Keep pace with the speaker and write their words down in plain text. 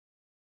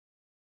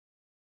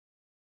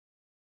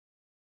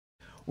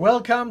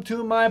Welcome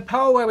to my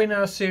Power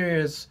Webinar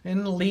series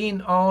in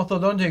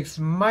LeanOrthodontics.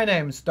 My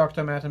name is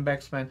Dr.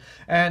 Baxmann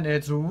and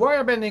it's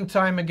wire bending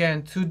time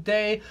again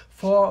today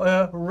for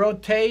a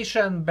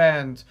rotation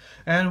bend.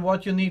 And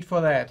what you need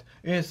for that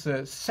is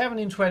a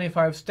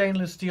 1725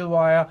 stainless steel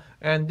wire,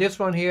 and this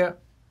one here,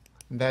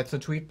 that's a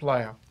tweed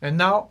plier. And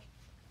now,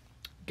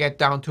 get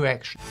down to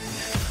action.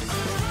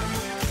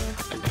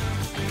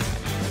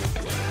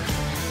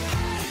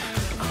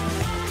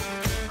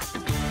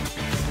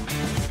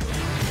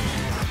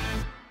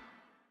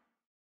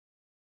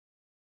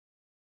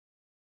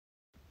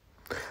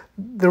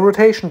 The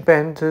rotation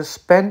bend is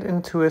bent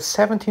into a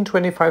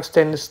 1725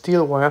 stainless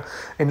steel wire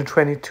in a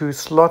 22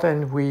 slot,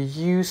 and we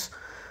use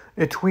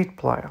a tweed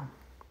plier.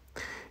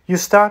 You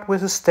start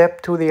with a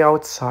step to the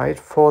outside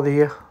for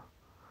the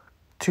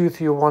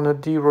tooth you want to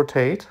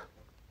derotate,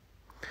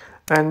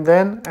 and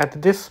then at the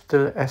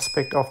distal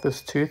aspect of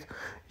this tooth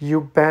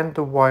you bend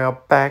the wire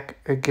back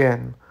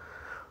again.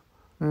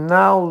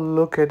 Now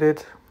look at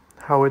it,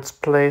 how it's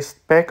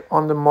placed back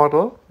on the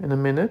model in a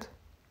minute.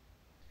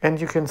 And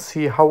you can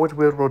see how it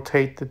will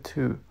rotate the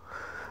two.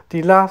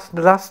 The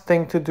last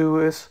thing to do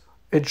is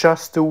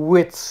adjust the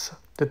width,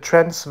 the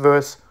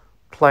transverse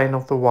plane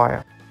of the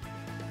wire.